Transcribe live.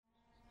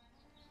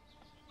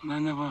And I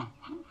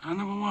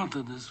never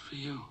wanted this for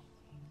you.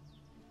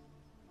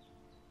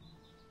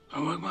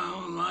 I worked my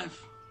whole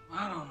life.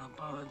 I don't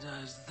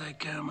apologize to take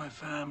care of my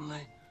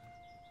family.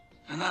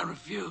 And I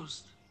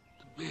refused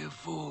to be a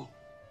fool.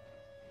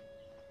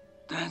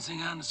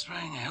 Dancing on the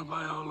string held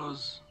by all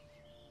those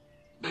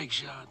big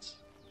shots.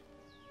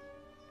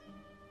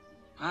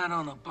 I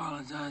don't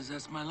apologize,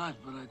 that's my life,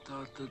 but I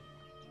thought that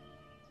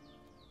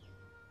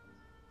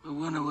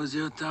when it was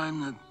your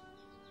time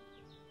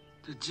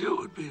that you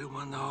would be the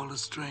one to hold the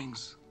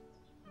strings.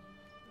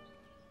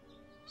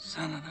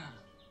 Senator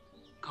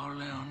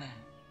Corleone,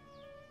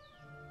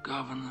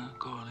 Governor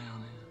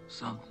Corleone,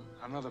 something.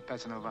 Another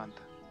pezzo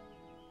 90.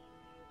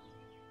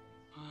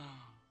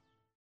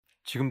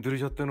 지금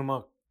들으셨던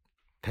음악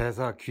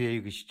대사 귀에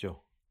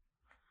익으시죠?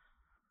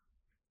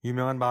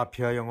 유명한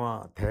마피아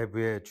영화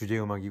대부의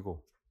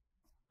주제음악이고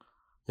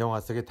영화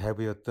속의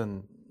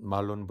대부였던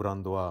말론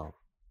브란도와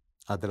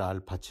아들 알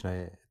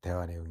파치노의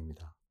대화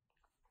내용입니다.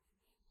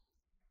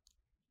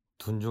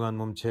 둔중한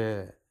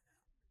몸체에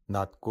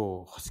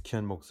낮고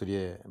허스키한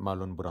목소리의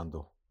말론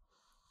브란도,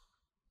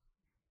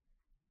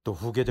 또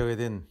후계자가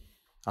된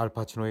알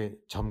파치노의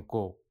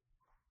젊고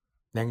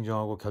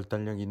냉정하고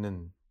결단력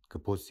있는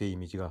그 보스의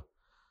이미지가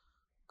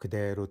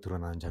그대로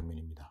드러나는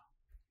장면입니다.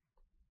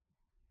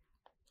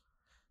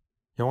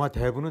 영화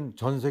대부는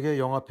전 세계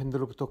영화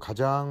팬들로부터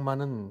가장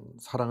많은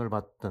사랑을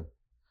받던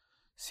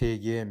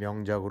세계의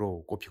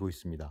명작으로 꼽히고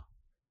있습니다.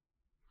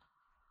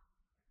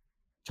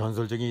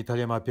 전설적인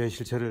이탈리아 마피아의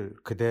실체를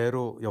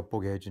그대로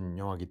엿보게 해준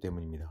영화이기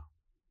때문입니다.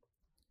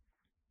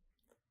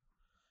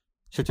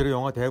 실제로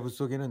영화 대부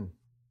속에는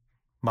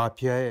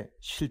마피아의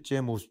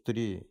실제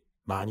모습들이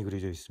많이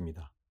그려져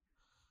있습니다.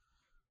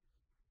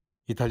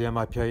 이탈리아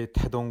마피아의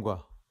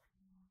태동과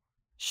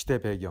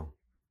시대 배경,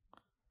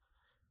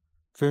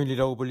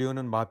 패밀리라고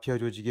불리우는 마피아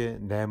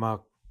조직의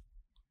내막,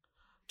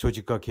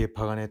 조직과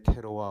계파 간의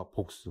테러와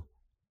복수,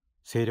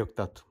 세력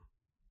다툼,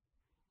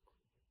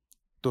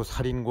 또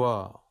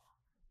살인과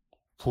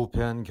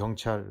부패한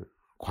경찰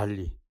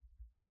관리,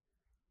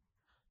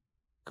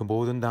 그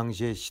모든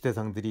당시의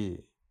시대상들이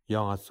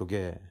영화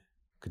속에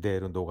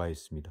그대로 녹아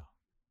있습니다.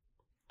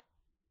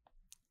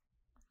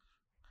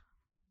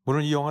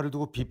 물론 이 영화를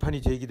두고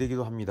비판이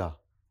제기되기도 합니다.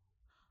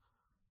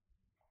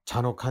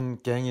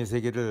 잔혹한 갱의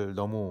세계를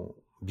너무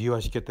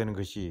미화시켰다는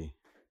것이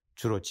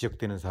주로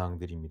지적되는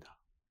사항들입니다.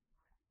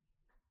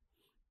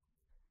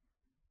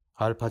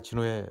 알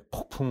파치노의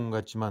폭풍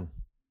같지만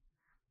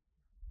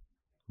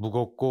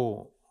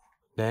무겁고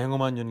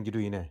냉엄한 연기로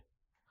인해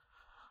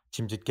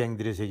짐짓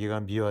갱들의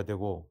세계가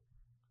미화되고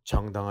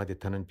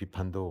정당화됐다는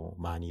비판도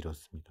많이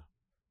일었습니다.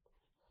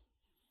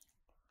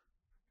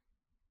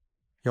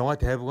 영화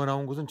대부가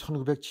나온 곳은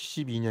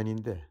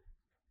 1972년인데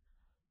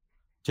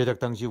제작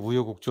당시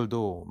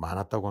우여곡절도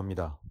많았다고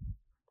합니다.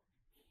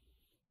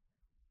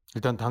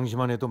 일단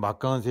당시만 해도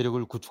막강한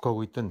세력을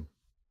구축하고 있던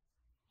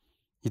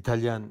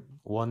이탈리안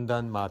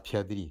원단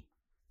마피아들이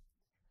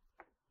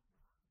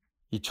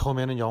이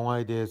처음에는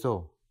영화에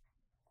대해서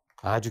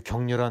아주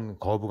격렬한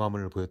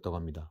거부감을 보였다고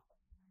합니다.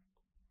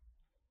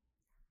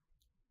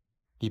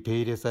 이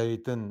베일에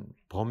쌓여있던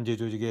범죄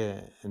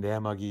조직의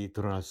내막이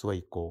드러날 수가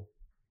있고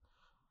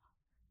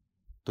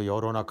또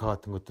여론 악화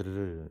같은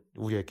것들을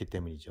우려했기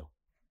때문이죠.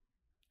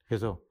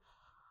 그래서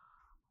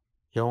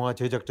영화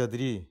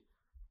제작자들이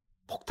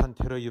폭탄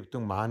테러 이후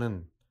등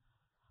많은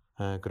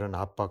그런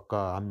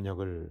압박과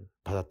압력을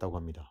받았다고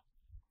합니다.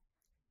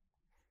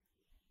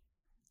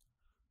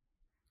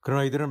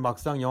 그러나 이들은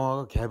막상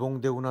영화가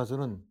개봉되고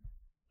나서는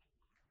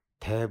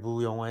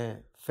대부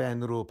영화의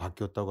팬으로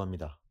바뀌었다고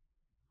합니다.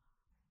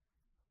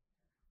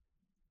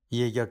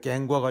 이 얘기가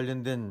갱과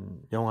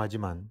관련된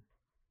영화지만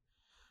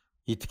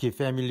특히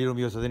패밀리로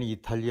묘사되는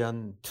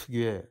이탈리안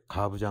특유의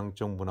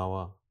가부장적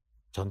문화와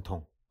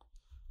전통,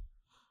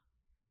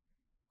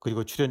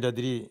 그리고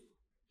출연자들이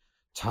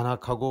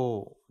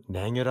잔악하고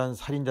냉혈한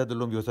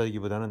살인자들로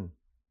묘사되기보다는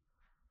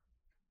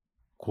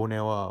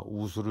고뇌와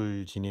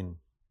우수를 지닌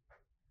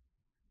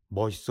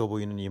멋있어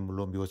보이는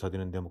인물로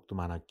묘사되는 대목도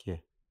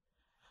많았기에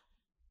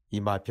이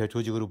마피아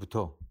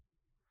조직으로부터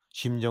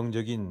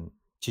심정적인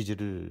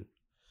지지를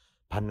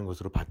받는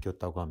것으로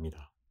바뀌었다고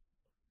합니다.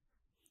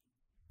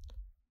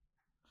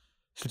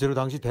 실제로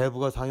당시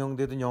대부가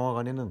상영되던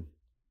영화관에는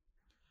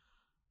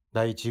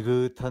나이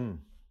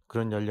지긋한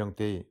그런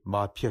연령대의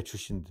마피아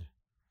출신들,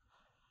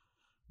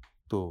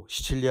 또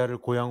시칠리아를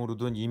고향으로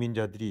둔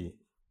이민자들이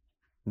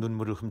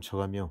눈물을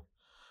훔쳐가며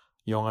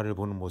영화를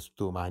보는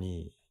모습도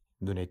많이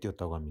눈에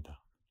띄었다고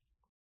합니다.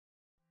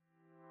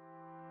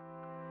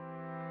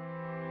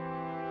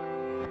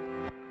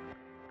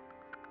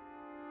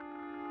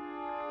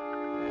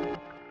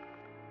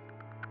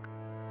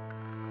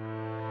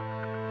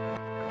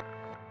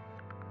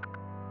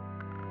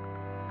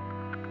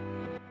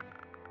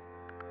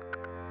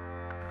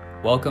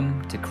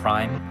 Welcome to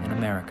Crime in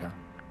America,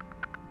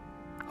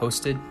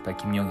 hosted by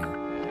Kim Young-il.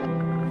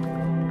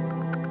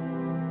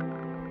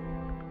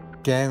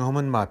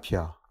 갱하면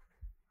마피아.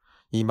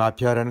 이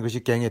마피아라는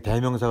것이 갱의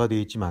대명사가 되어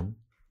있지만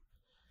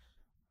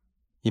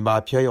이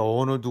마피아의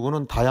어원을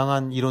두고는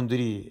다양한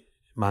이론들이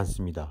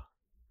많습니다.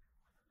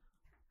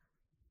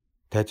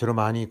 대체로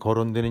많이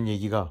거론되는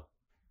얘기가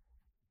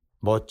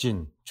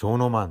멋진,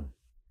 존엄한,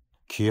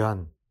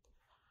 귀한,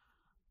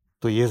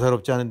 또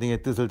예사롭지 않은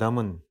등의 뜻을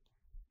담은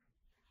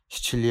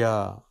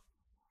시칠리아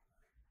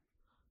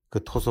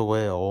그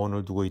토속어의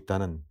어원을 두고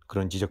있다는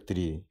그런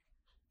지적들이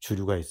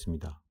주류가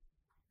있습니다.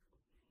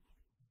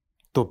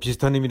 또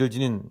비슷한 의미를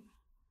지닌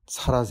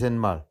사라센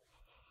말,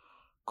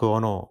 그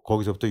언어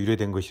거기서부터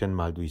유래된 것이라는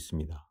말도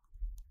있습니다.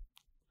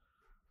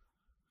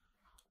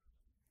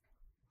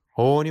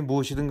 어원이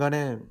무엇이든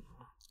간에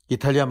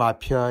이탈리아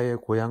마피아의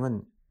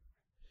고향은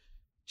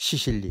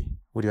시실리,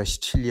 우리가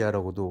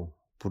시칠리아라고도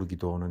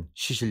부르기도 하는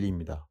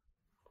시실리입니다.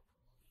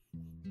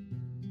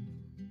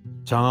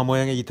 장화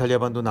모양의 이탈리아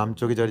반도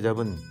남쪽에 자리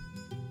잡은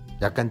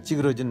약간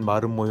찌그러진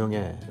마름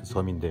모형의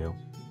섬인데요.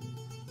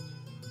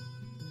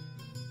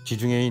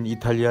 지중해인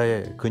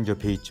이탈리아에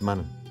근접해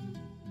있지만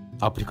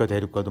아프리카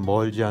대륙과도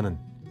멀지 않은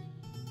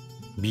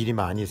밀이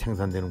많이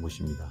생산되는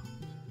곳입니다.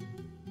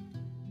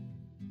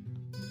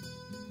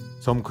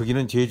 섬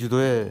크기는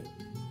제주도의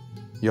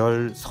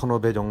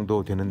 10~15배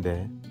정도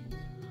되는데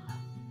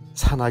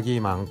산악이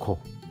많고,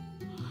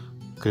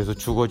 그래서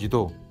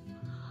주거지도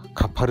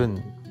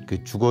가파른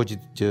그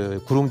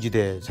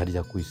구릉지대에 자리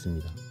잡고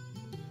있습니다.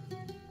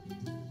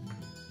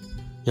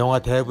 영화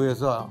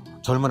대부에서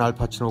젊은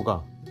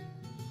알파치노가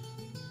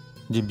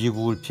이제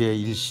미국을 피해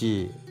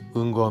일시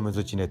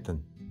응거하면서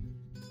지냈던,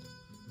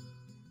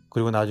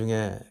 그리고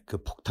나중에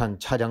그 폭탄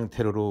차량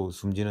테러로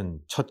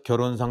숨지는 첫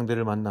결혼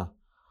상대를 만나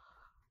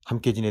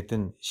함께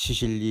지냈던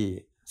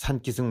시실리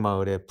산기슭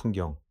마을의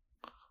풍경,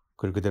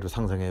 그걸 그대로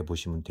상상해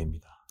보시면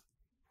됩니다.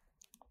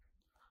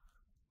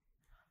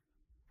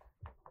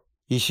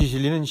 이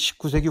시실리는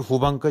 19세기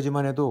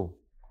후반까지만 해도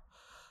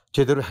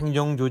제대로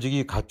행정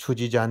조직이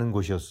갖춰지지 않은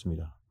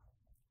곳이었습니다.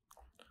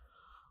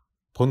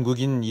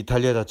 본국인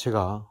이탈리아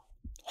자체가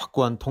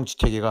확고한 통치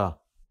체계가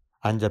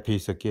안 잡혀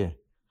있었기에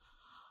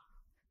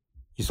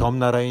이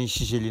섬나라인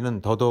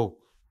시실리는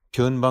더더욱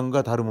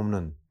변방과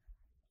다름없는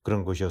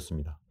그런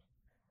곳이었습니다.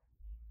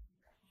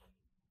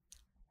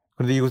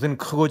 그런데 이곳에는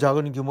크고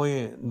작은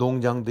규모의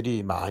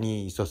농장들이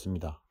많이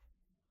있었습니다.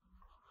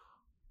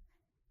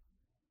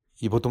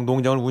 이 보통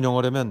농장을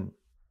운영하려면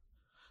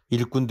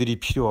일꾼들이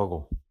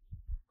필요하고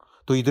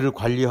또 이들을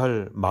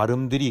관리할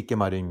마름들이 있게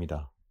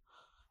마련입니다.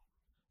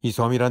 이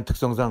섬이란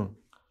특성상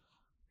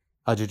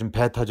아주 좀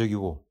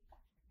배타적이고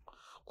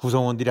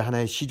구성원들이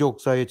하나의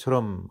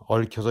시족사회처럼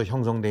얽혀서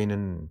형성되어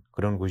있는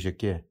그런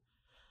곳이었기에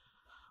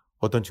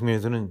어떤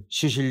측면에서는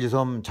시실리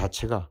섬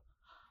자체가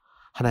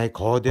하나의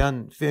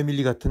거대한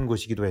패밀리 같은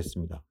곳이기도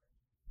했습니다.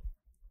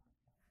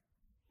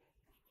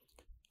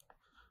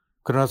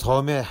 그러나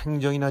섬의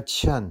행정이나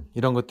치안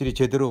이런 것들이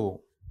제대로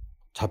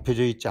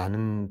잡혀져 있지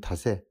않은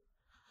탓에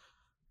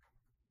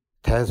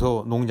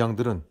대소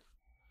농장들은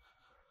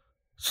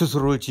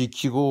스스로를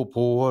지키고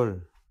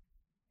보호할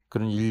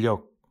그런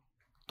인력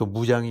또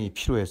무장이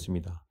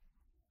필요했습니다.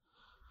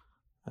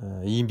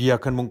 이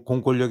미약한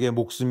공권력의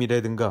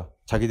목숨이라든가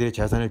자기들의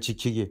재산을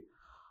지키기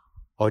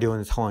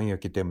어려운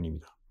상황이었기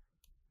때문입니다.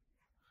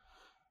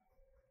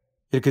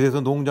 이렇게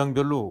돼서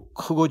농장별로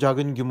크고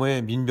작은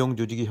규모의 민병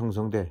조직이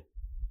형성돼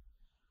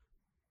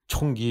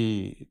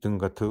총기 등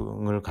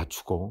같은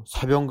갖추고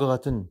사병과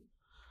같은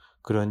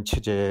그런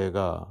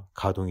체제가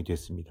가동이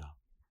됐습니다.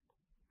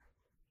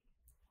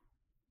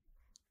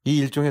 이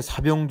일종의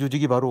사병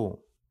조직이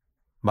바로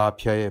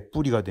마피아의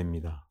뿌리가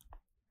됩니다.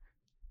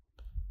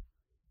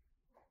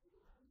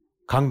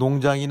 각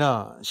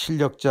농장이나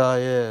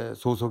실력자의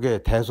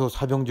소속의 대소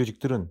사병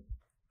조직들은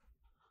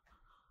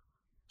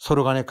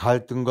서로 간의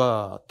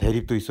갈등과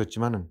대립도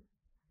있었지만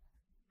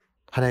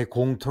하나의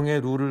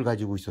공통의 룰을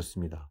가지고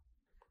있었습니다.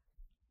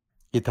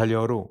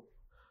 이탈리아어로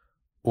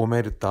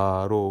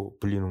오메르타로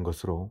불리는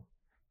것으로,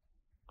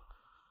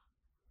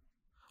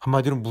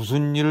 한마디로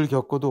무슨 일을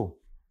겪어도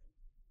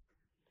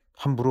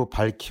함부로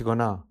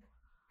밝히거나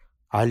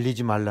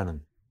알리지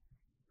말라는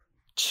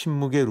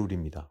침묵의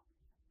룰입니다.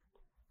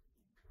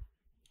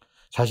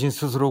 자신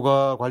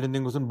스스로가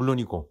관련된 것은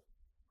물론이고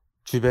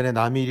주변에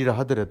남의 일이라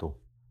하더라도,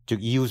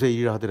 즉 이웃의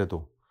일이라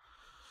하더라도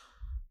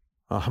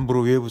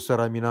함부로 외부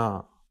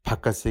사람이나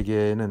바깥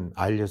세계에는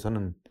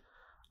알려서는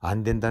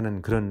안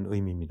된다는 그런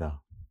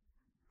의미입니다.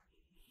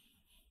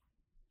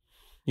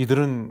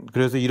 이들은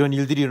그래서 이런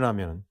일들이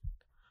일어나면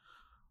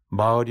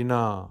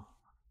마을이나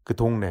그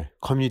동네,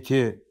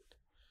 커뮤니티에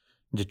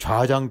이제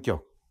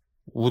좌장격,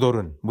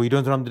 우덜은 뭐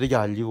이런 사람들에게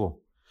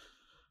알리고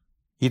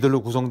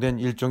이들로 구성된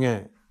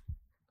일종의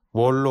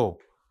원로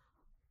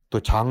또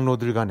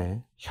장로들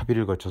간의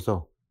협의를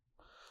거쳐서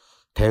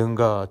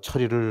대응과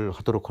처리를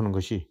하도록 하는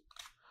것이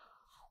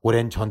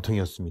오랜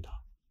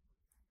전통이었습니다.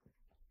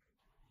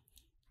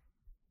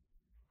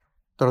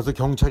 따라서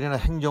경찰이나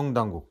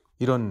행정당국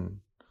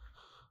이런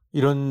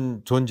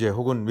존재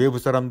혹은 외부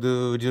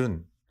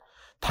사람들은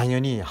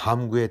당연히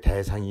함구의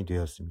대상이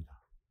되었습니다.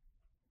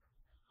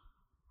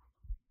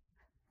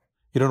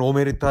 이런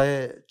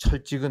오메르타의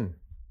철칙은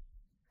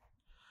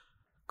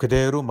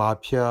그대로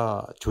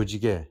마피아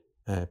조직의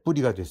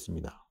뿌리가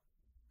됐습니다.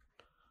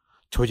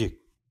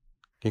 조직,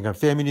 그러니까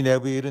패밀리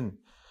내부의 일은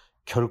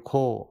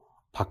결코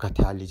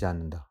바깥에 알리지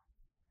않는다.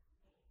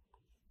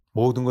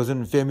 모든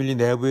것은 패밀리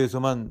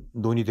내부에서만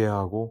논의돼야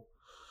하고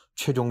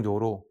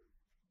최종적으로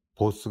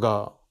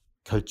보스가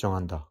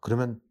결정한다.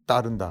 그러면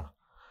따른다.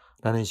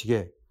 라는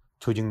식의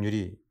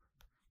조직률이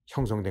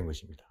형성된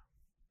것입니다.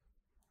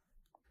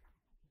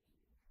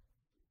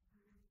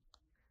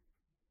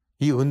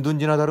 이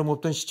은둔지나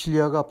다름없던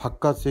시칠리아가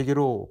바깥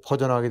세계로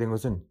퍼져나가게 된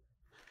것은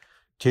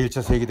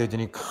제1차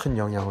세계대전이 큰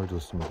영향을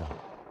줬습니다.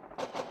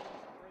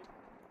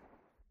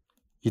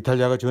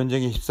 이탈리아가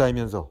전쟁에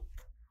휩싸이면서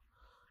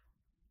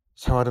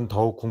생활은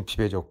더욱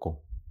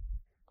궁핍해졌고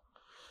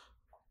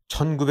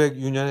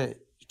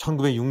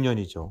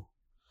 1906년이죠.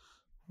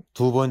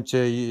 두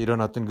번째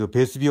일어났던 그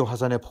베스비오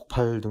화산의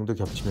폭발 등도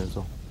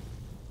겹치면서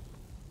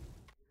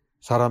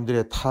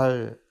사람들의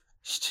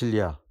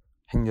시칠리아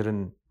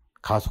행렬은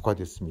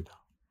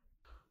가속화됐습니다.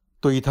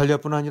 또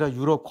이탈리아뿐 아니라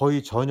유럽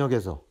거의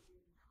전역에서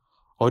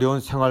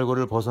어려운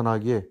생활고를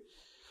벗어나기에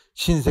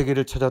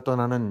신세계를 찾아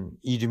떠나는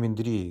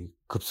이주민들이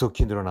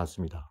급속히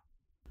늘어났습니다.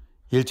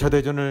 1차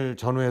대전을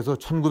전후해서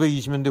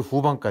 1920년대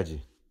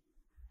후반까지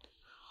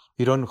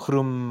이런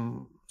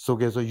흐름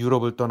속에서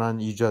유럽을 떠난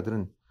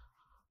이주자들은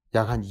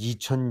약 한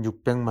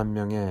 2,600만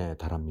명에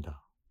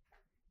달합니다.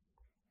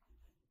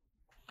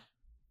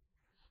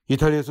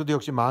 이탈리아에서도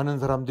역시 많은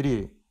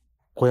사람들이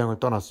고향을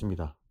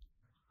떠났습니다.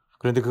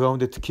 그런데 그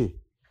가운데 특히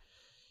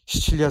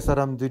시칠리아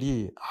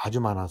사람들이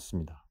아주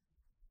많았습니다.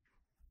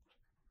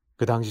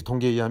 그 당시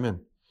통계에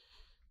의하면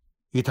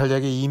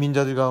이탈리아계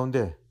이민자들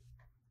가운데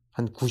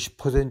한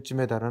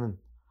 90%쯤에 달하는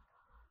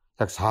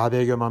약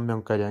 400여만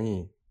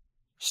명가량이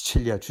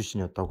시칠리아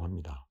출신이었다고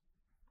합니다.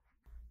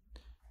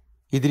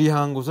 이들이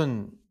향한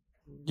곳은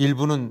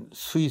일부는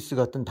스위스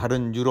같은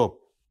다른 유럽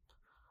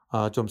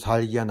좀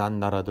살기가 난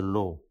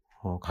나라들로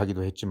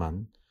가기도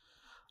했지만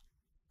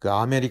그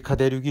아메리카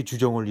대륙이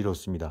주종을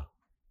이뤘습니다.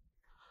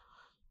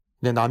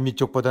 근데 남미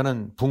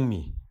쪽보다는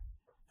북미,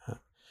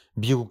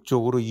 미국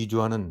쪽으로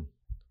이주하는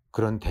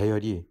그런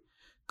대열이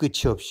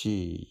끝이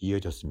없이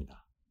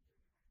이어졌습니다.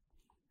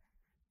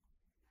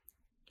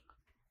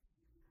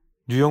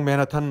 뉴욕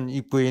맨하탄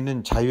입구에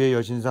있는 자유의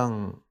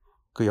여신상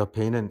그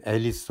옆에 있는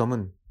앨리스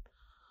섬은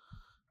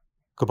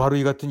그 바로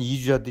이 같은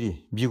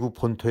이주자들이 미국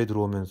본토에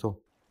들어오면서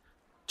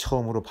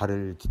처음으로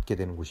발을 딛게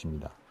되는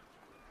곳입니다.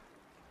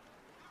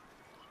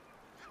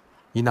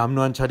 이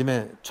남루한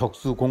차림의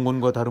적수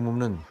공군과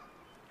다름없는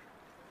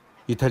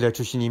이탈리아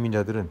출신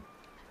이민자들은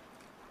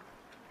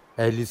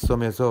앨리스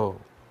섬에서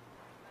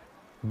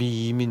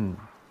미 이민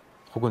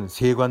혹은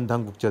세관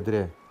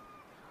당국자들의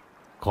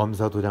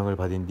검사 도장을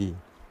받은 뒤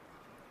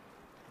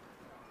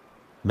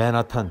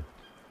맨하탄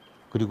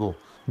그리고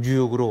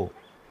뉴욕으로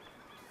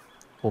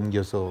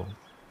옮겨서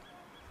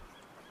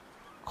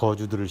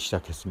거주들을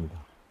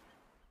시작했습니다.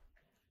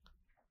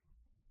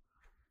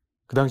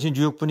 그 당시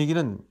뉴욕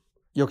분위기는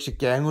역시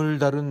갱을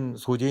다룬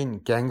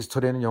소재인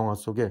갱스터라는 영화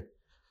속에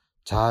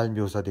잘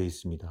묘사되어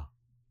있습니다.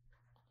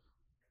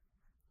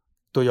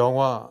 또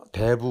영화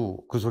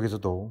대부 그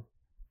속에서도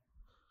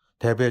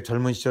대부의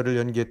젊은 시절을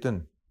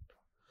연기했던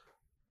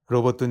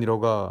로버트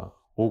드니로가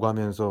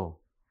오가면서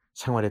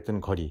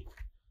생활했던 거리,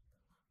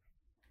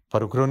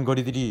 바로 그런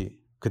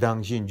거리들이 그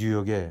당시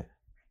뉴욕의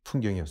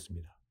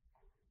풍경이었습니다.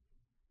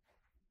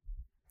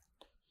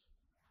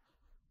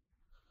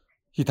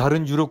 이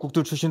다른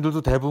유럽국들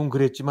출신들도 대부분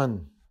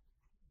그랬지만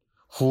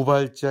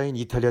후발자인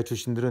이탈리아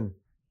출신들은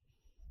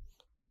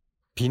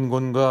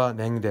빈곤과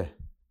냉대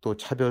또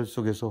차별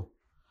속에서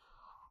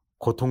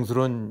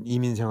고통스러운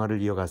이민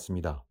생활을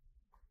이어갔습니다.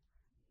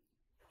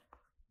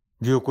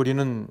 뉴욕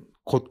거리는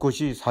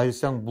곳곳이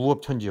사실상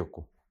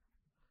무업천지였고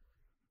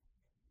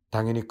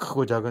당연히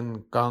크고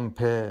작은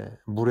깡패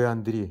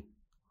무례한들이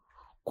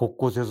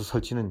곳곳에서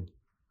설치는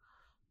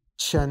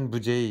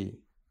치안부재의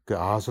그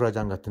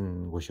아수라장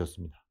같은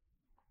곳이었습니다.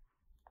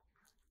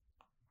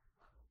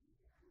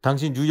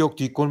 당시 뉴욕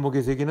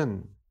뒷골목의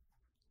세계는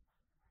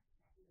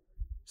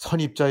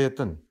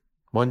선입자였던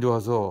먼저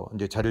와서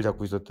이제 자리를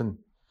잡고 있었던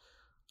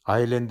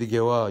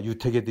아일랜드계와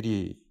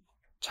유태계들이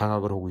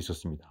장악을 하고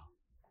있었습니다.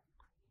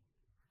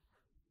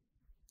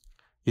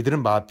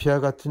 이들은 마피아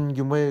같은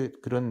규모의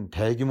그런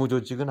대규모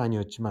조직은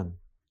아니었지만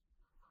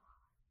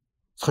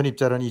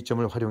선입자라는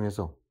이점을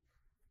활용해서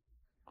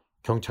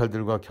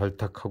경찰들과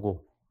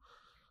결탁하고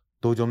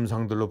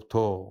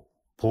노점상들로부터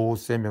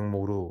보호세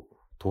명목으로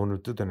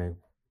돈을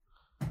뜯어내고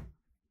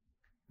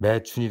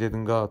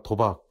매춘이라든가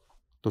도박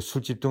또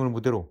술집 등을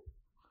무대로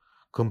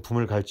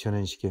금품을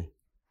갈취하는 식의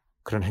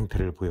그런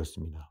행태를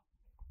보였습니다.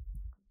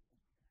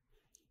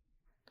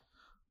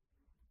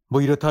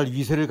 이렇다 할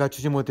위세를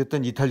갖추지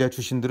못했던 이탈리아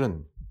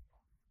출신들은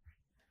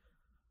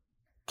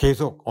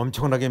계속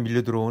엄청나게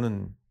밀려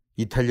들어오는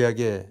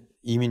이탈리아계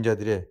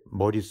이민자들의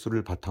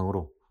머릿수를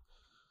바탕으로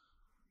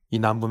이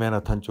남부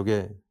맨하탄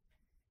쪽에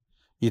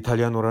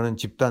이탈리아노라는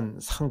집단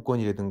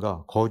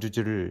상권이라든가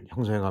거주지를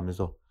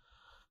형성해가면서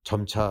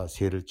점차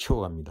세를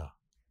키워갑니다.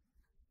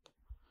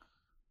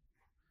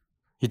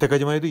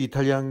 이때까지만 해도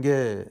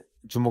이탈리아계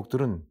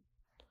주목들은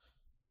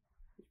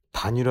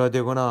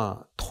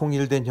단일화되거나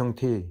통일된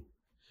형태의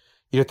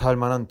이렇다 할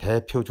만한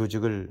대표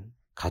조직을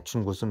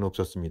갖춘 곳은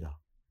없었습니다.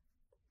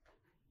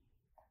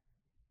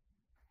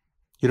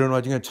 이런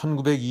와중에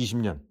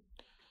 1920년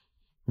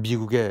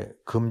미국의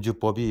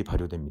금주법이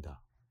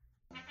발효됩니다.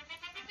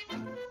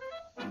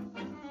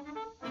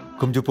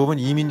 금주법은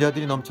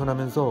이민자들이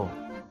넘쳐나면서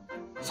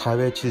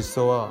사회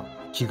질서와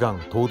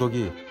기강,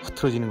 도덕이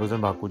흐트러지는 것을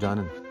막고자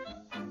하는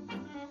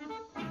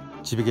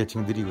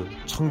지배계층들이 그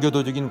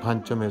청교도적인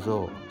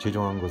관점에서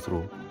제정한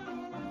것으로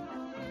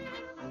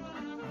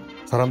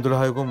사람들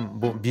하여금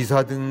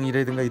미사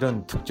등이라든가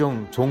이런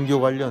특정 종교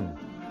관련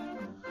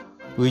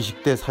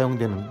의식대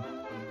사용되는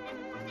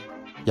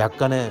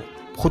약간의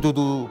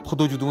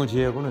포도주 등을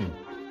제외하고는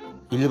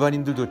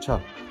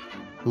일반인들조차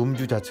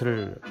음주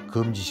자체를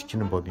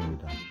금지시키는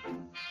법입니다.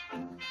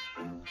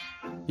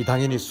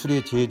 당연히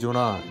술의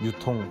제조나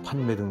유통,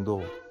 판매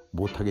등도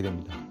못하게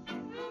됩니다.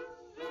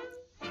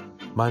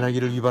 만약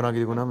이를 위반하게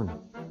되고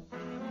나면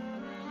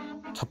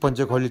첫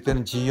번째 걸릴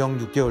때는 징역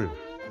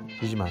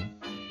 6개월이지만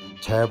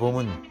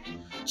재범은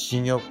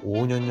징역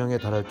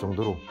 5년형에 달할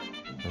정도로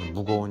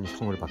무거운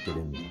형을 받게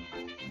됩니다.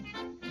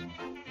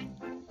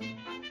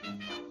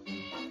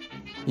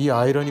 이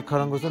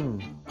아이러니컬한 것은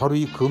바로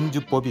이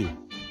금주법이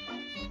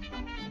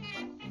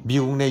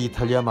미국 내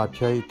이탈리아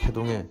마피아의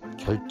태동에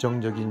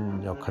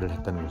결정적인 역할을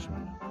했다는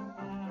것입니다.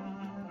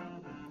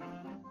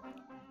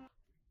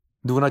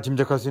 누구나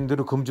짐작할 수 있는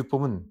대로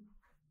금주법은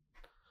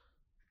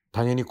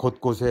당연히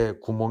곳곳에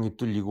구멍이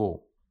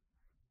뚫리고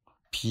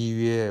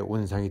비위의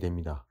온상이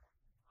됩니다.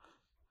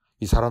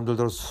 이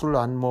사람들도 술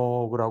안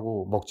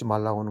먹으라고 먹지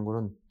말라고 하는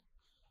것은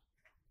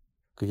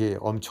그게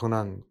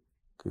엄청난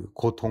그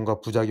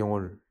고통과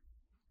부작용을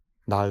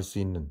낳을 수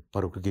있는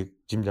바로 그렇게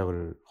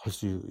짐작을 할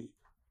수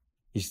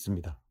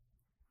있습니다.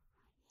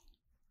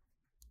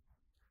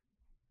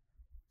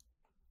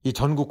 이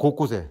전국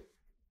곳곳에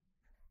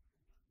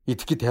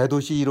특히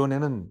대도시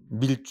일원에는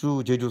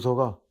밀주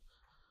제조소가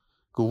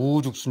그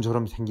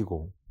우후죽순처럼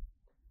생기고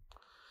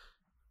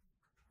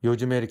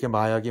요즘에 이렇게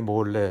마약이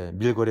몰래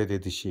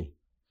밀거래되듯이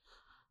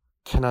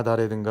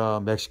캐나다라든가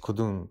멕시코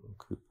등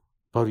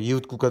바로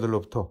이웃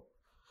국가들로부터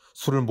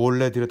술을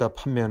몰래 들여다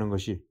판매하는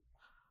것이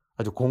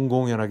아주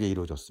공공연하게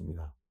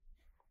이루어졌습니다.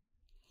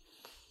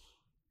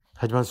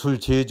 하지만 술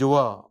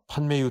제조와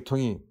판매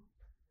유통이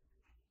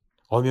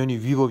엄연히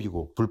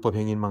위법이고 불법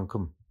행위인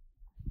만큼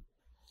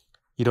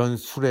이런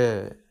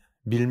술의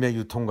밀매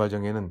유통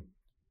과정에는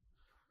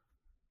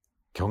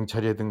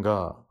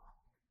경찰이라든가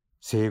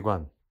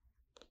세관,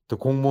 또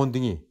공무원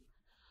등이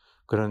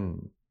그런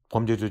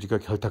범죄 조직과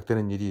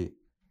결탁되는 일이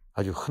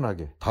아주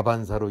흔하게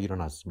다반사로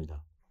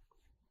일어났습니다.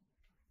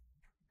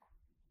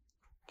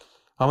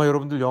 아마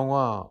여러분들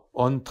영화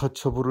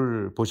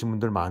언터처블을 보신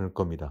분들 많을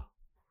겁니다.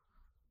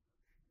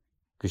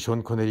 그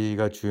션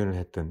코네리가 주연을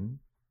했던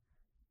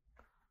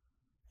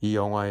이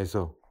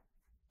영화에서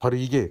바로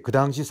이게 그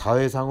당시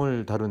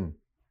사회상을 다룬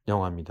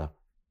영화입니다.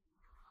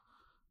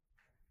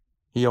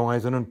 이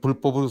영화에서는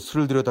불법으로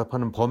술을 들여다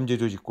파는 범죄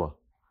조직과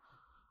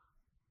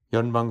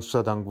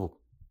연방수사당국,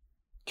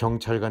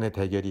 경찰 간의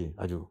대결이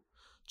아주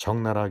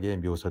적나라하게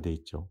묘사되어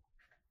있죠.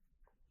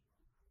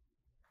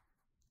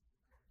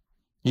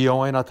 이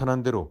영화에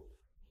나타난 대로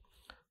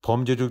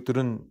범죄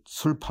조직들은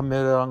술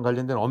판매랑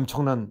관련된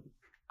엄청난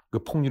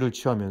그 폭리를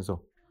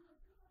취하면서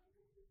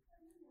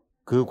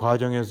그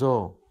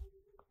과정에서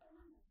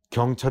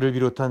경찰을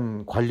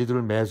비롯한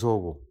관리들을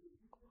매수하고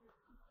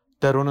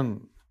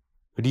때로는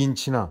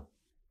린치나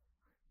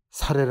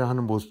살해를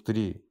하는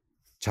모습들이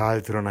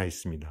잘 드러나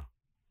있습니다.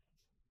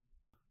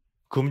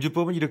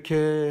 금주법은 이렇게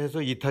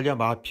해서 이탈리아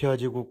마피아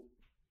제국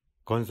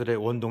건설의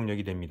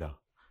원동력이 됩니다.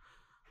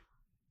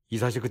 이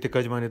사실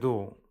그때까지만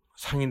해도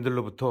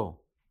상인들로부터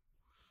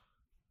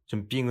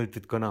좀 삥을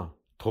뜯거나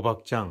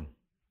도박장,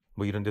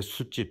 이런 데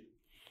술집,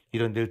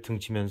 이런 데를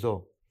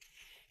등치면서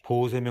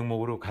보호세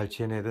명목으로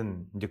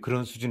갈취해내던 이제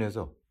그런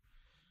수준에서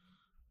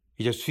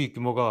이제 수익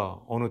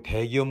규모가 어느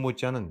대기업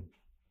못지않은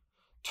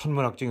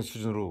천문학적인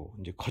수준으로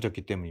이제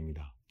커졌기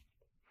때문입니다.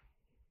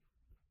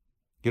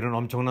 이런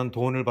엄청난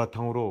돈을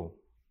바탕으로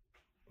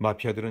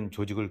마피아들은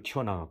조직을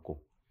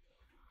키워나갔고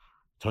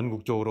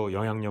전국적으로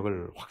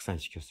영향력을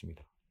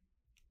확산시켰습니다.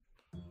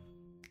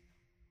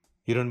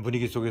 이런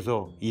분위기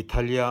속에서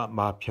이탈리아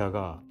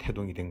마피아가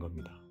태동이 된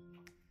겁니다.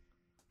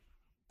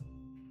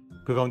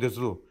 그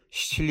가운데서도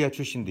시칠리아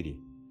출신들이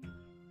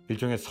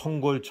일종의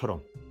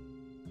성골처럼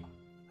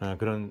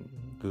그런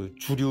그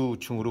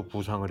주류층으로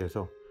부상을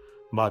해서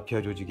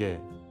마피아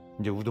조직의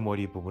이제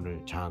우두머리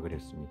부분을 장악을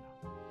했습니다.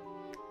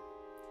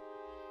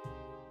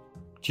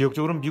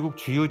 지역적으로는 미국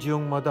주요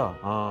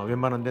지역마다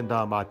웬만한 데는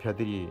다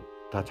마피아들이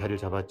다 자리를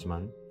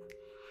잡았지만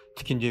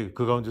특히 이제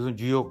그 가운데서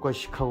뉴욕과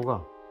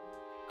시카고가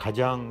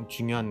가장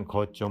중요한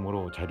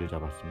거점으로 자리를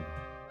잡았습니다.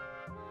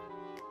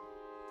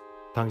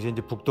 당시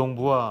이제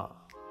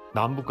북동부와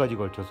남부까지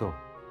걸쳐서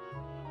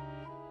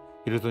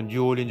이래서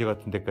뉴올린즈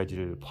같은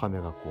데까지를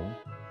포함해갖고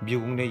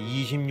미국 내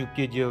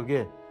 26개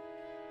지역에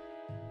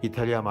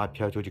이탈리아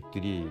마피아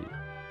조직들이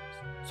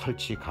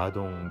설치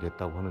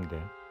가동됐다고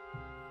하는데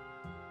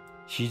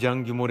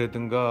시장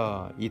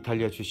규모라든가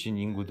이탈리아 출신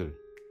인구들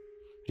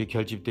이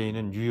결집되어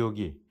있는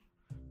뉴욕이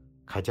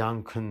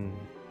가장 큰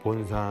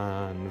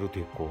본산으로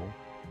됐고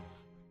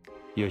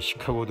이어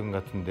시카고 등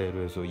같은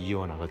데로 해서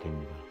이어나가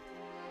됩니다.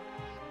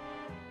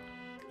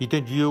 이때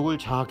뉴욕을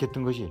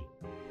장악했던 것이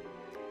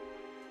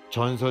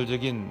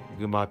전설적인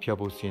그 마피아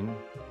보스인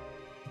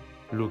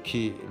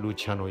루키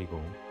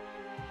루치아노이고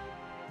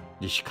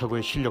이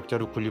시카고의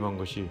실력자로 군림한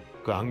것이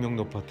그 악명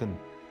높았던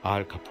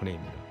알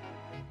카포네입니다.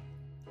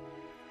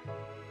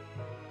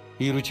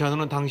 이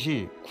루치아노는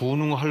당시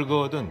군웅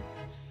헐거하던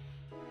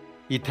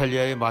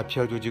이탈리아의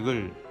마피아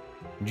조직을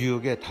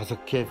뉴욕의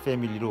 5개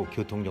패밀리로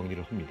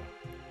교통정리를 합니다.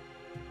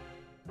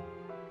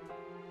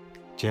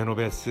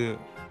 제노베스,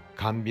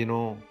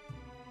 감비노,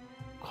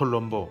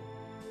 콜롬보,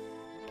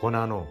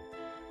 보나노,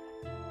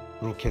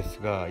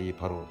 루케스가 이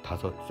바로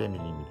 5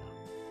 패밀리입니다.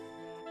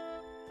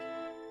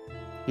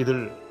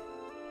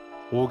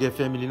 이들 5개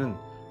패밀리는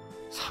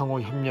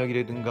상호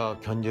협력이라든가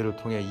견제를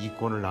통해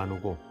이권을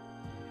나누고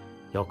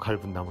역할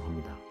분담을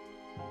합니다.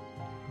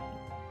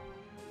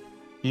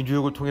 이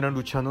뉴욕을 통일한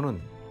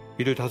루치아노는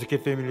이들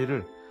 5개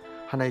패밀리를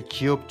하나의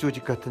기업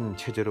조직 같은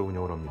체제로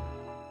운영을 합니다.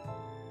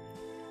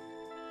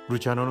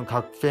 루치아노는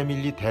각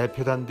패밀리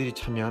대표단들이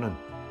참여하는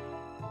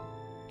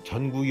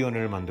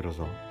전구위원회를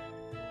만들어서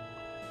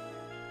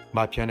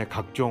마피아 내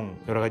각종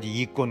여러가지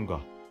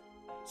이권과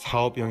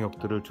사업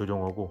영역들을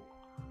조정하고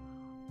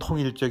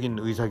통일적인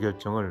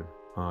의사결정을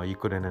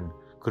이끌어내는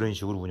그런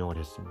식으로 운영을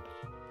했습니다.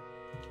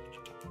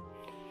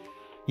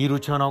 이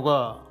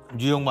루치아노가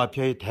뉴욕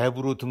마피아의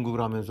대부로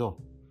등극을 하면서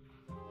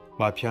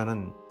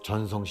마피아는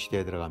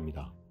전성시대에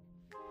들어갑니다.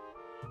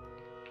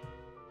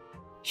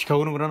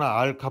 시카고는 그러나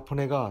알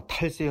카포네가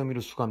탈세 혐의로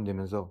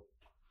수감되면서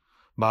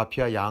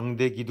마피아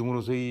양대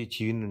기둥으로서의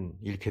지위는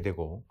잃게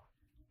되고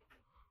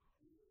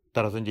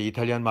따라서 이제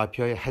이탈리안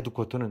마피아의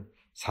헤드쿼터는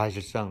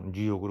사실상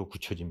뉴욕으로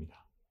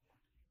굳혀집니다.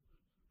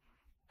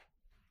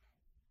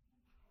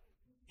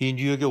 이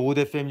뉴욕의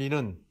 5대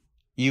패밀리는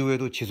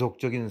이후에도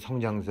지속적인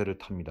성장세를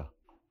탑니다.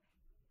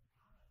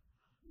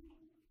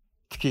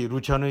 특히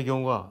루치아노의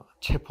경우가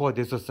체포가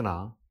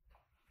됐었으나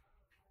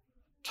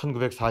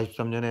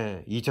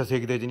 1943년에 2차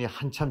세계대전이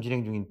한참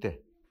진행 중인 때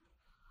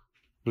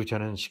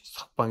루치아노는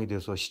석방이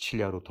돼서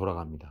시칠리아로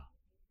돌아갑니다.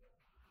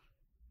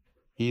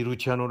 이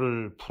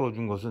루치아노를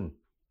풀어준 것은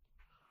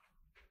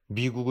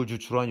미국을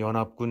주출한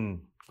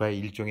연합군과의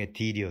일종의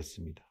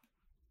딜이었습니다.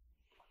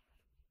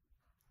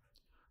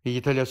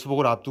 이탈리아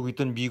수복을 앞두고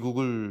있던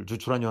미국을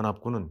주출한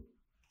연합군은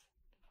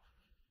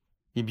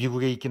이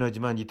미국에 있긴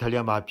하지만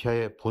이탈리아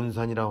마피아의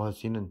본산이라고 할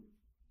수 있는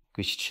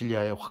그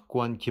시칠리아의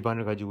확고한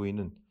기반을 가지고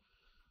있는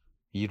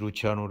이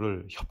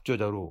루치아노를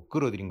협조자로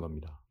끌어들인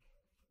겁니다.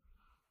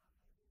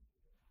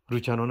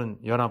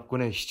 루치아노는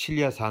연합군의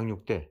시칠리아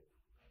상륙 때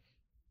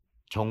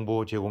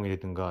정보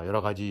제공이라든가 여러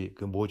가지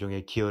그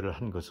모종의 기여를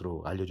한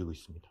것으로 알려지고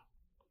있습니다.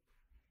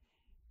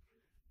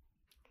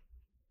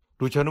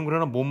 루치아노는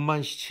그러나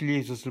몸만 시칠리아에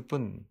있었을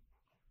뿐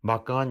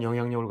막강한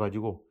영향력을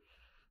가지고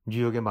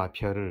뉴욕의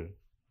마피아를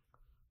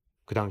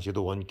그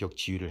당시에도 원격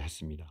지휘를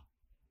했습니다.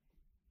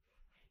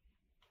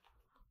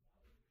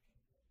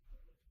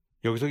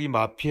 여기서 이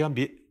마피아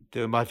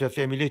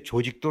패밀리의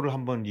조직도를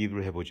한번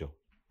리뷰를 해보죠.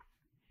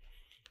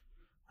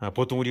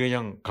 보통 우리가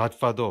그냥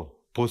갓파더,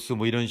 보스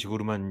뭐 이런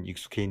식으로만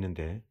익숙해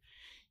있는데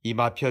이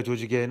마피아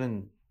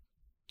조직에는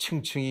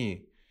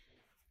층층이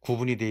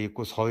구분이 되어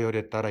있고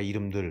서열에 따라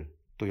이름들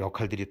또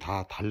역할들이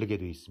다 다르게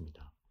되어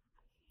있습니다.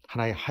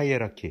 하나의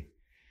하이에라키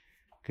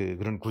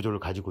그런 구조를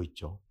가지고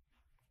있죠.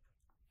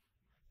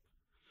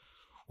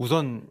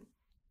 우선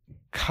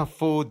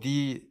카포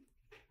디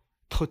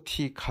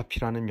토티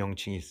카피라는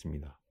명칭이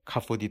있습니다.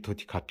 카포 디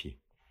토티 카피.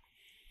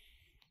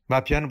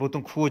 마피아는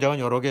보통 크고 작은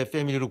여러 개의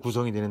패밀리로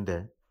구성이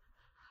되는데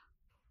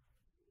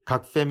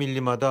각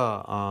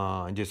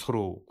패밀리마다 이제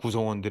서로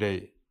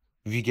구성원들의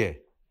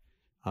위계,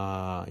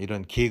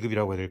 이런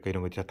계급이라고 해야 될까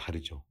이런 것들이 다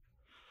다르죠.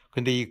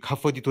 그런데 이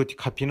카포 디 토티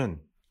카피는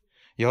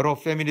여러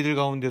패밀리들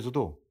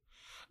가운데서도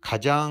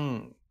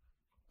가장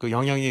그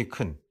영향력이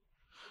큰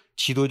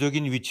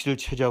지도적인 위치를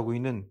차지하고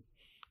있는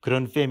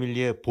그런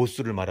패밀리의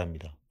보스를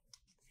말합니다.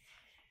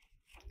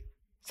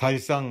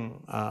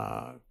 사실상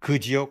그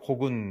지역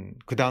혹은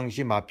그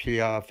당시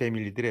마피아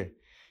패밀리들의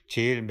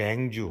제일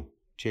맹주,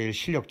 제일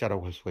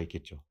실력자라고 할 수가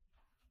있겠죠.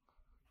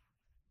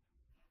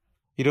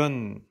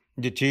 이런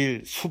이제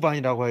제일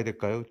수반이라고 해야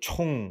될까요?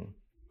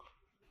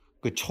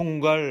 그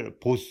총괄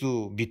보스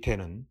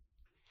밑에는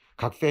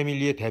각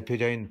패밀리의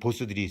대표자인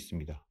보스들이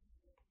있습니다.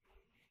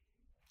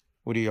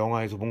 우리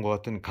영화에서 본 것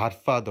같은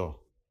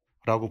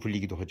갓파더라고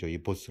불리기도 하죠.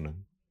 이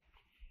보스는.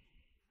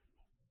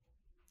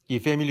 이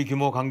패밀리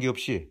규모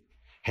관계없이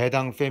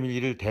해당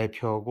패밀리를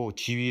대표하고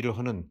지휘를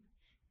하는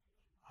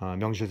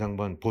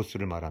명실상부한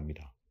보스를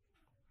말합니다.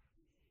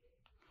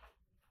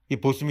 이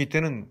보스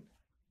밑에는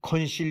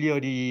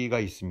컨실리어리가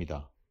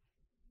있습니다.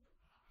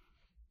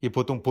 이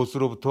보통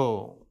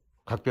보스로부터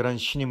각별한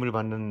신임을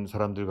받는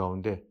사람들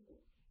가운데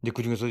이제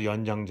그 중에서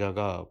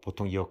연장자가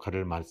보통 이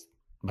역할을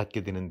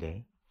맡게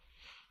되는데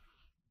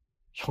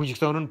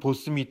형식상으로는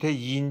보스 밑에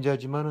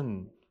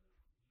 2인자지만은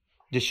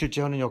이제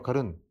실제 하는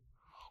역할은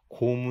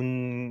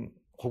고문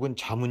혹은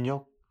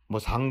자문역, 뭐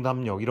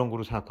상담역 이런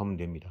거로 생각하면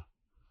됩니다.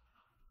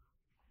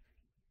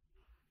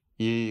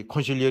 이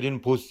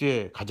콘실리어리는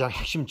보스의 가장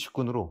핵심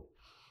측근으로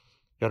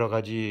여러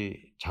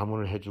가지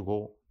자문을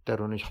해주고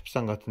때로는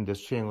협상 같은 데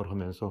수행을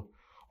하면서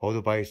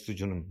어드바이스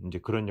주는 이제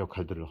그런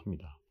역할들을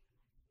합니다.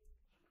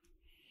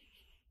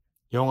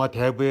 영화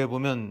대부에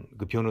보면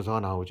그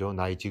변호사가 나오죠.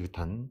 나이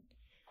지긋한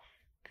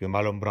그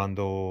말론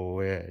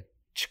브란도의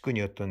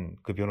측근이었던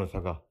그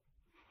변호사가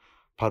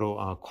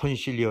바로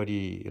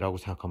콘실리어리라고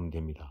생각하면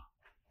됩니다.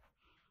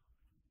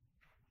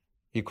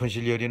 이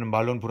콘실리어리는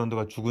말론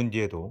브란도가 죽은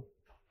뒤에도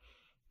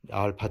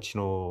알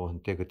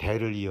파치노한테 그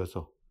대를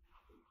이어서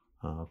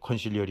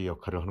콘실리어리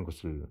역할을 하는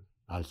것을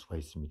알 수가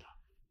있습니다.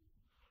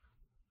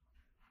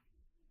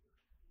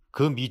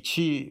 그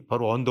밑이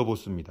바로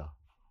언더보스입니다.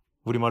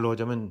 우리말로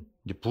하자면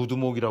이제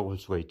부두목이라고 할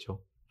수가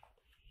있죠.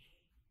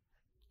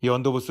 이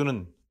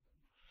언더보스는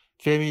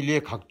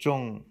패밀리의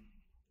각종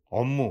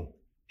업무,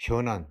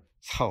 현안,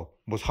 사업,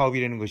 뭐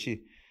사업이라는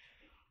것이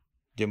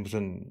이제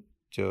무슨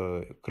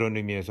그런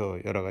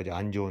의미에서 여러 가지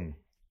안 좋은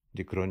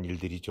이제 그런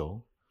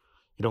일들이죠.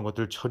 이런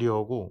것들을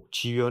처리하고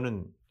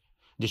지휘하는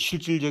이제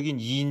실질적인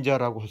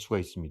 2인자라고 할 수가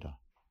있습니다.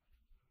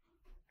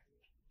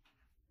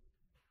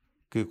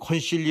 그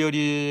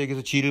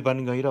콘실리어리에게서 지휘를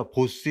받는 게 아니라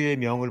보스의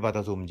명을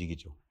받아서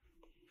움직이죠.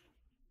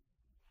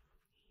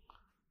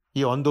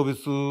 이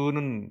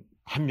언더보스는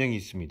한 명이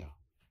있습니다.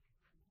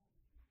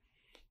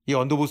 이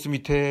언더보스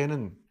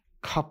밑에는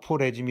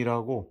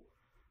카포레짐이라고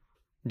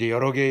이제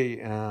여러 개의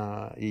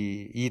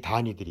이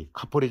단위들이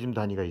카포레짐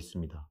단위가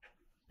있습니다.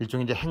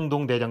 일종의 이제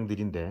행동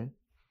대장들인데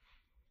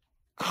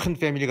큰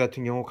패밀리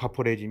같은 경우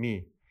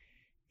카포레짐이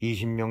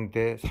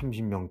 20명대,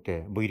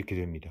 30명대 뭐 이렇게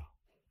됩니다.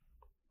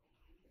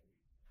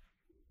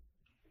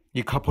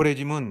 이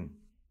카포레짐은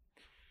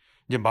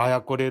이제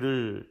마약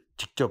거래를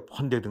직접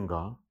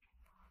한다든가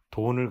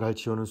돈을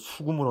갈취하는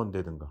수금을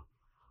한다든가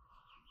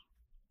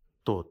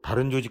또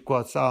다른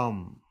조직과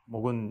싸움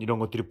혹은 이런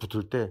것들이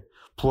붙을 때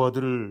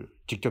부하들을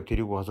직접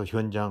데리고 가서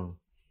현장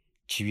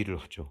지휘를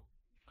하죠.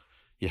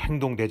 이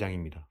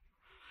행동대장입니다.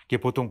 이게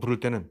보통 부를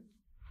때는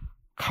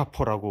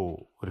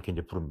카포라고 이렇게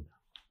이제 부릅니다.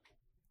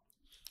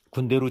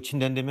 군대로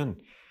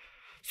친댄다면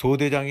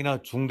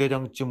소대장이나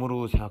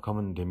중대장쯤으로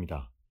생각하면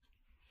됩니다.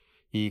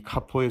 이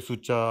카포의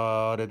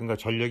숫자라든가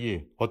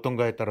전력이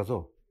어떤가에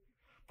따라서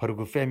바로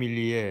그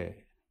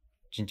패밀리의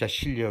진짜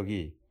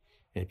실력이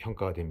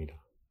평가가 됩니다.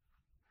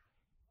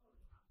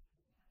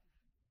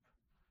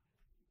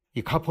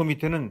 이 카포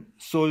밑에는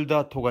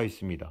솔다토가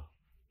있습니다.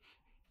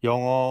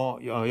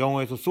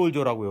 영어에서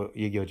솔저라고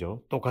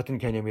얘기하죠. 똑같은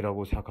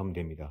개념이라고 생각하면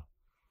됩니다.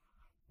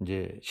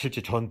 이제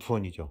실제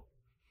전투원이죠.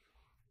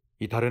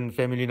 이 다른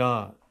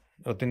패밀리나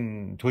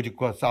어떤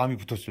조직과 싸움이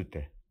붙었을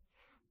때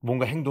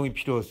뭔가 행동이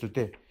필요했을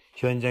때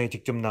현장에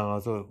직접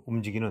나가서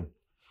움직이는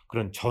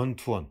그런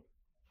전투원,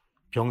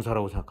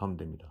 병사라고 생각하면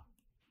됩니다.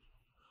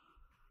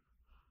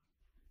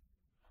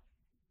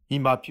 이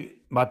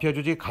마피아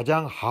조직의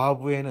가장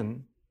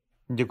하부에는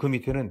이제 그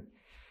밑에는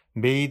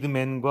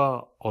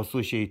메이드맨과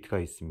어소시에이트가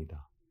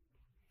있습니다.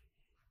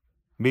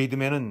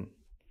 메이드맨은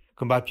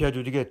그 마피아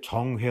조직의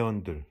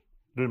정회원들을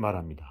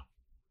말합니다.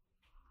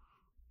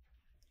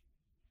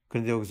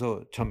 그런데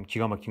여기서 참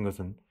기가 막힌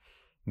것은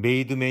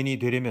메이드맨이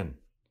되려면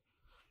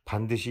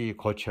반드시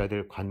거쳐야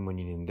될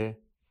관문이 있는데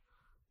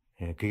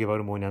그게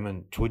바로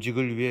뭐냐면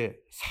조직을 위해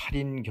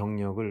살인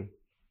경력을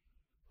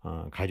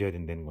가져야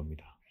된다는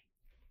겁니다.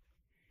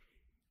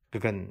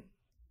 그러니까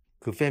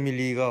그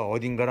패밀리가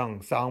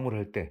어딘가랑 싸움을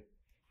할 때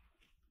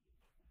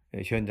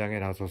현장에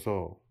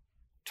나서서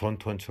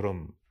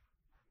전투원처럼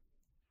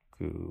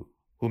그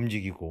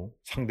움직이고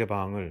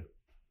상대방을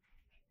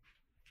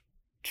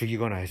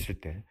죽이거나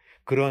했을 때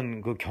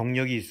그런 그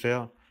경력이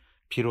있어야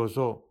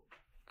비로소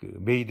그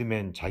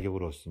메이드맨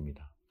자격을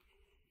얻습니다.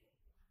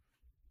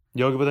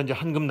 여기보다 이제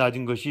한급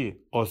낮은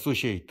것이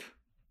어소시에이트,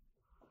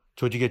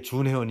 조직의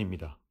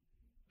준회원입니다.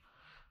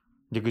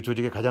 이제 그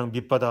조직의 가장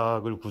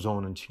밑바닥을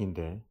구성하는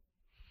층인데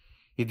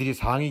이들이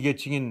상위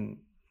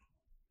계층인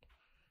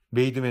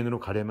메이드맨으로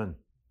가려면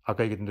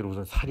아까 얘기했던 대로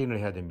우선 살인을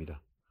해야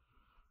됩니다.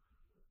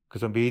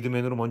 그래서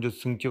메이드맨으로 먼저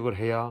승격을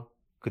해야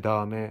그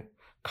다음에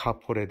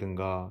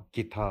카포라든가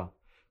기타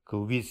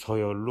그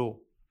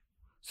윗서열로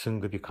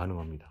승급이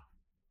가능합니다.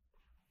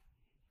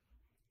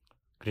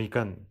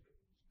 그러니까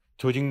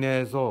조직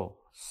내에서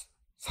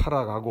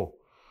살아가고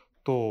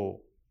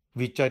또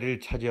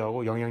윗자리를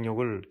차지하고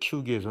영향력을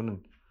키우기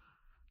위해서는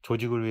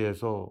조직을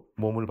위해서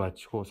몸을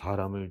바치고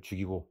사람을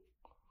죽이고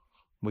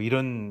뭐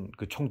이런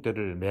그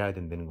총대를 매야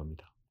된다는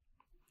겁니다.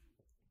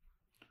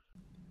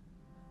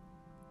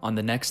 On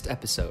the next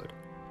episode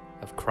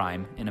of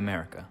Crime in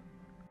America.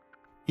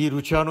 이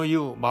루치아노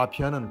이후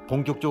마피아는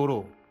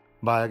본격적으로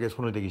마약에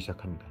손을 대기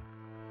시작합니다.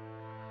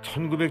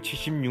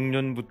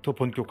 1976년부터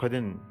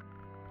본격화된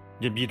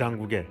이제 미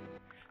당국의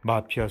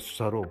마피아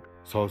수사로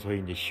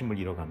서서히 이제 힘을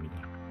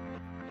잃어갑니다.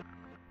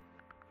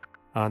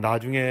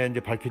 나중에 이제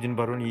밝혀진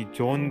바로는 이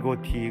존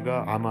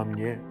고티가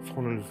암암리에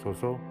손을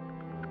써서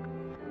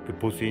그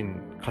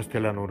보스인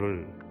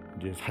카스텔라노를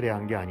이제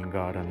살해한 게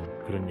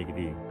아닌가라는 그런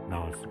얘기들이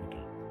나왔습니다.